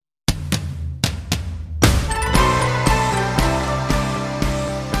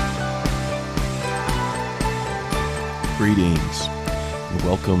Greetings, and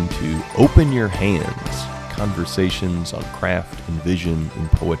welcome to Open Your Hands, conversations on craft and vision in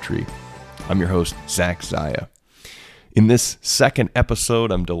poetry. I'm your host, Zach Zaya. In this second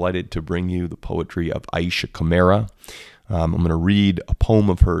episode, I'm delighted to bring you the poetry of Isha Camara. I'm going to read a poem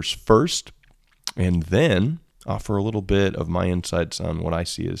of hers first, and then offer a little bit of my insights on what I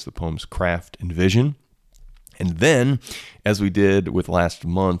see as the poem's craft and vision. And then, as we did with last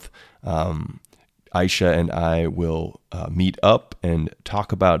month, Isha and I will meet up and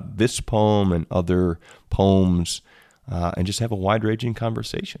talk about this poem and other poems and just have a wide-ranging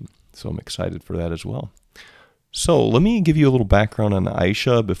conversation. So I'm excited for that as well. So let me give you a little background on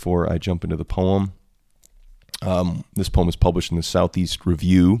Isha before I jump into the poem. This poem is published in the Southeast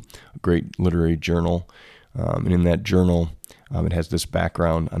Review, a great literary journal. And in that journal, it has this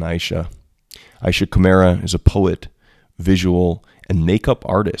background on Isha. Isha Camara is a poet, visual, and makeup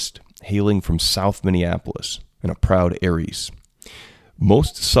artist hailing from South Minneapolis and a proud Aries.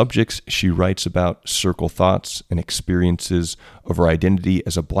 Most subjects she writes about circle thoughts and experiences of her identity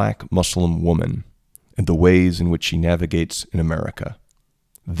as a Black Muslim woman and the ways in which she navigates in America,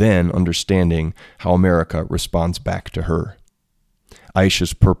 then understanding how America responds back to her.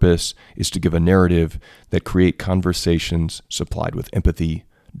 Aisha's purpose is to give a narrative that create conversations supplied with empathy,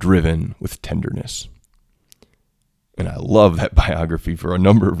 driven with tenderness. And I love that biography for a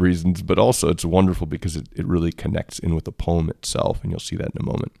number of reasons, but also it's wonderful because it really connects in with the poem itself, and you'll see that in a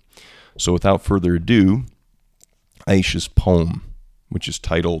moment. So without further ado, Aisha's poem, which is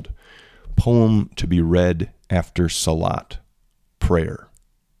titled, Poem to be Read After Salat, Prayer.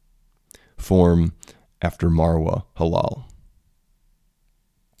 Form after Marwa Halal.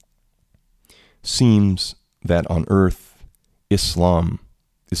 Seems that on earth, Islam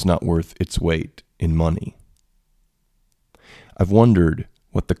is not worth its weight in money. I've wondered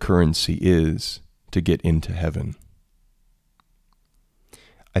what the currency is to get into heaven.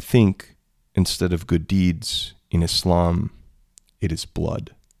 I think instead of good deeds in Islam, it is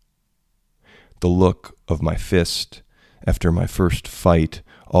blood. The look of my fist after my first fight,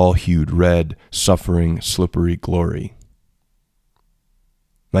 all hued red, suffering slippery glory.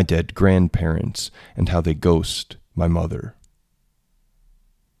 My dead grandparents and how they ghost my mother.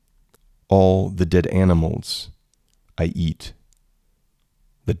 All the dead animals I eat.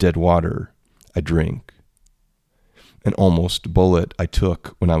 The dead water I drink. An almost bullet I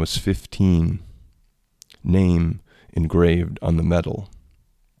took when I was 15. Name engraved on the metal.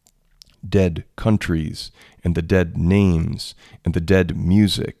 Dead countries and the dead names and the dead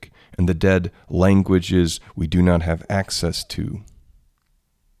music and the dead languages we do not have access to.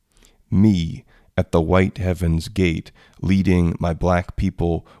 Me at the white heaven's gate leading my black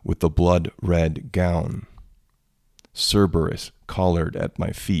people with the blood-red gown. Cerberus collared at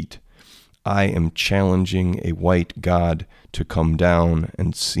my feet. I am challenging a white god to come down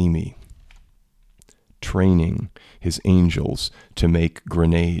and see me. Training his angels to make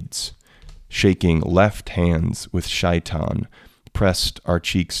grenades. Shaking left hands with shaitan, pressed our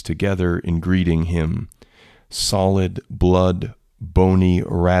cheeks together in greeting him. Solid blood, bony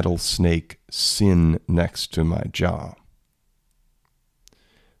rattlesnake, sin next to my jaw.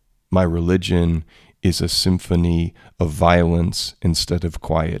 My religion is a symphony of violence instead of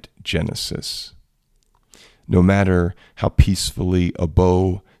quiet Genesis. No matter how peacefully a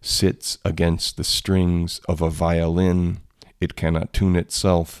bow sits against the strings of a violin, it cannot tune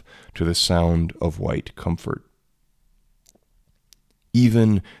itself to the sound of white comfort.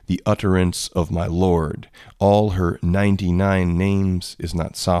 Even the utterance of my Lord, all her 99 names, is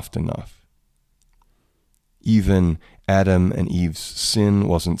not soft enough. Even Adam and Eve's sin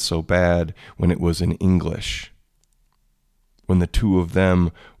wasn't so bad when it was in English. When the two of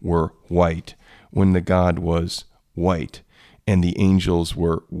them were white, when the God was white, and the angels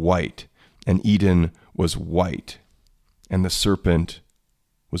were white, and Eden was white, and the serpent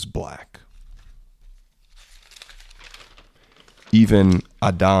was black. Even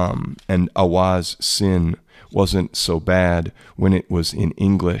Adam and Hawa's sin wasn't so bad when it was in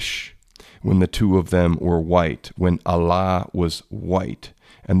English, when the two of them were white, when Allah was white,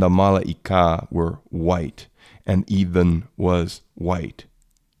 and the Malaika were white, and Eden was white,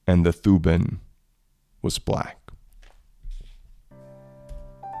 and the Thuban was black.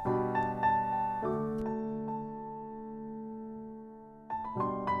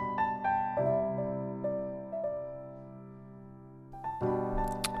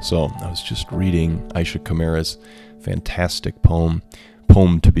 So I was just reading Isha Camara's fantastic poem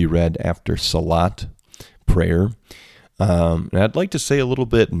to be read after Salat, prayer. And I'd like to say a little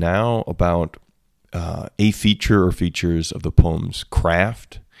bit now about a feature or features of the poem's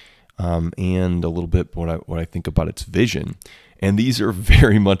craft and a little bit what I think about its vision. And these are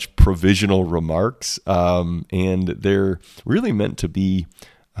very much provisional remarks, and they're really meant to be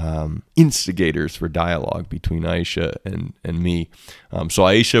instigators for dialogue between Aisha and me. So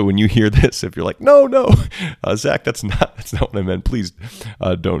Aisha, when you hear this, if you're like, no, Zach, that's not what I meant, please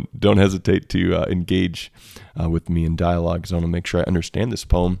don't hesitate to engage with me in dialogue, because I want to make sure I understand this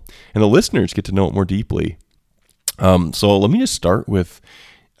poem, and the listeners get to know it more deeply. So let me just start with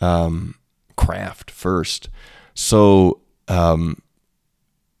craft first. So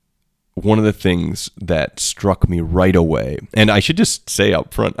one of the things that struck me right away, and I should just say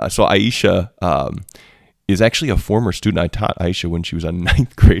up front, so Aisha is actually a former student. I taught Aisha when she was a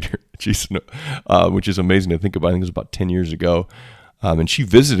ninth grader, which is amazing to think about. I think it was about 10 years ago. And she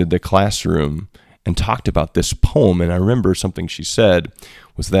visited the classroom and talked about this poem. And I remember something she said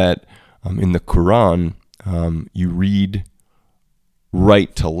was that in the Quran, you read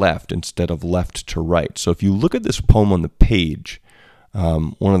right to left instead of left to right. So if you look at this poem on the page,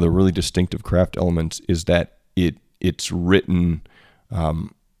 one of the really distinctive craft elements is that it's written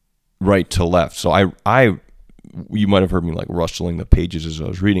right to left. So you might have heard me like rustling the pages as I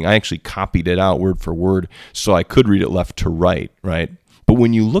was reading. I actually copied it out word for word so I could read it left to right, right? But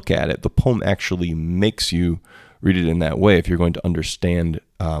when you look at it, the poem actually makes you read it in that way if you're going to understand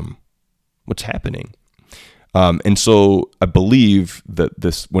what's happening. And so I believe that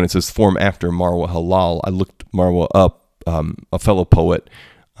this, when it says form after Marwa Halal, I looked Marwa up, a fellow poet.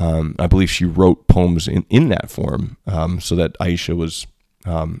 I believe she wrote poems in that form, so that Aisha was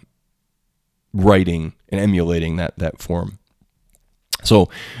writing and emulating that form. So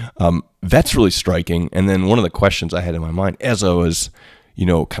that's really striking. And then one of the questions I had in my mind as I was,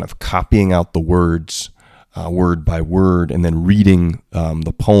 kind of copying out the words word by word and then reading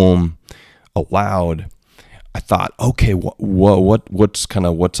the poem aloud, I thought, okay, what's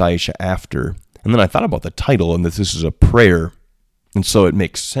Aisha after? And then I thought about the title and that this is a prayer. And so it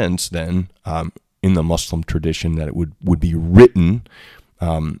makes sense then in the Muslim tradition that it would be written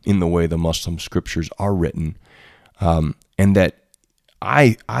in the way the Muslim scriptures are written. And that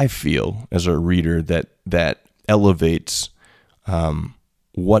I feel as a reader that elevates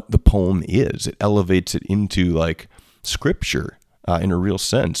what the poem is. It elevates it into like scripture in a real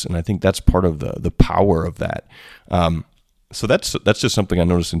sense. And I think that's part of the power of that. So that's just something I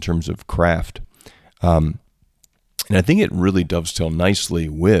noticed in terms of craft. And I think it really dovetails nicely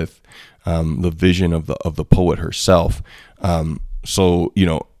with the vision of the poet herself. So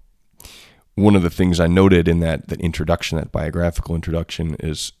one of the things I noted in that introduction, that biographical introduction,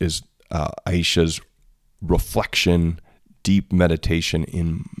 is Aisha's reflection, deep meditation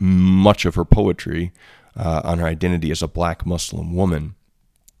in much of her poetry on her identity as a Black Muslim woman.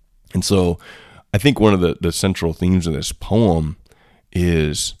 And so I think one of the central themes of this poem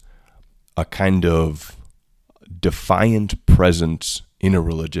is a kind of defiant presence in a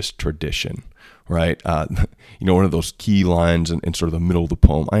religious tradition, right? One of those key lines in sort of the middle of the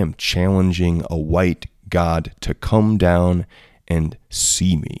poem, I am challenging a white God to come down and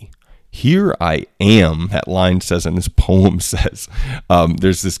see me. Here I am, that line says, and this poem says.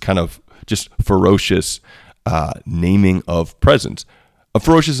 There's this kind of just ferocious naming of presence.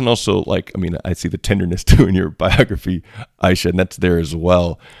 Ferocious, and also I see the tenderness too in your biography, Aisha, and that's there as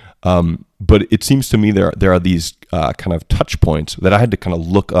well. But it seems to me there are these kind of touch points that I had to kind of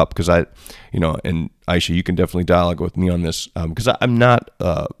look up because and Aisha, you can definitely dialogue with me on this because I'm not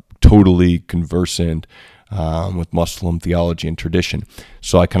totally conversant with Muslim theology and tradition.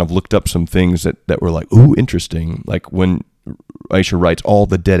 So I kind of looked up some things that were like, ooh, interesting. Like when Aisha writes, all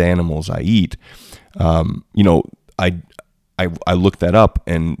the dead animals I eat, I looked that up,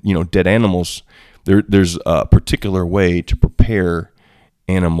 and dead animals, there's a particular way to prepare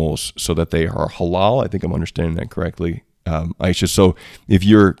animals so that they are halal. I think I'm understanding that correctly, Aisha. So if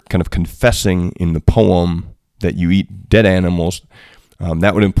you're kind of confessing in the poem that you eat dead animals,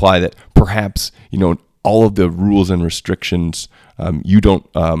 that would imply that perhaps all of the rules and restrictions, you don't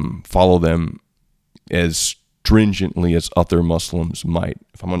follow them as stringently as other Muslims might.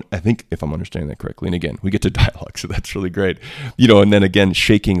 I think if I'm understanding that correctly. And again, we get to dialogue, so that's really great. And then again,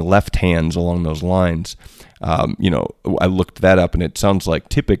 shaking left hands along those lines. I looked that up, and it sounds like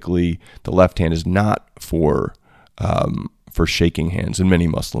typically the left hand is not for shaking hands in many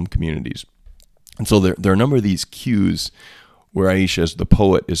Muslim communities. And so there are a number of these cues where Aisha, as the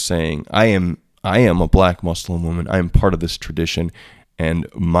poet, is saying, I am a Black Muslim woman. I am part of this tradition, and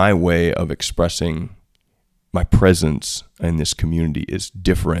my way of expressing my presence in this community is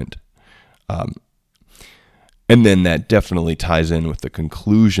different. And then that definitely ties in with the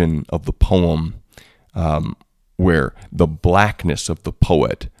conclusion of the poem, where the blackness of the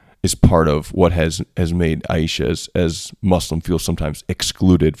poet is part of what has made Aisha as Muslim feel sometimes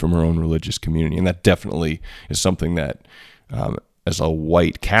excluded from her own religious community. And that definitely is something that, as a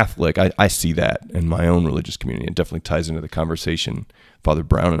white Catholic, I see that in my own religious community. It definitely ties into the conversation Father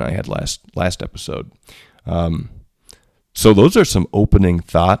Brown and I had last episode. So those are some opening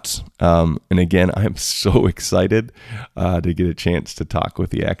thoughts. And again, I am so excited to get a chance to talk with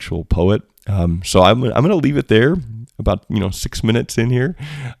the actual poet. So I'm going to leave it there, about 6 minutes in here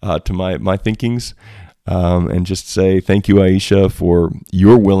to my thinkings, and just say thank you, Aisha, for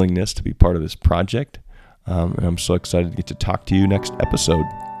your willingness to be part of this project. And I'm so excited to get to talk to you next episode.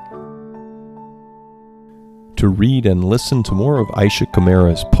 To read and listen to more of Isha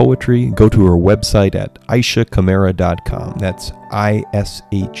Camara's poetry, go to her website at ishacamara.com. That's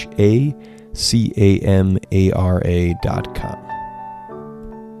ISHACAMARA.com.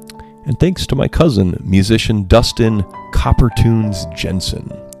 And thanks to my cousin, musician Dustin Coppertunes Jensen,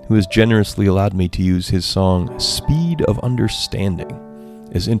 who has generously allowed me to use his song Speed of Understanding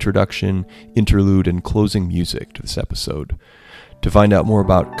as introduction, interlude, and closing music to this episode. To find out more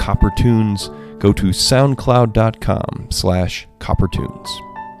about Coppertunes, go to soundcloud.com/Coppertunes.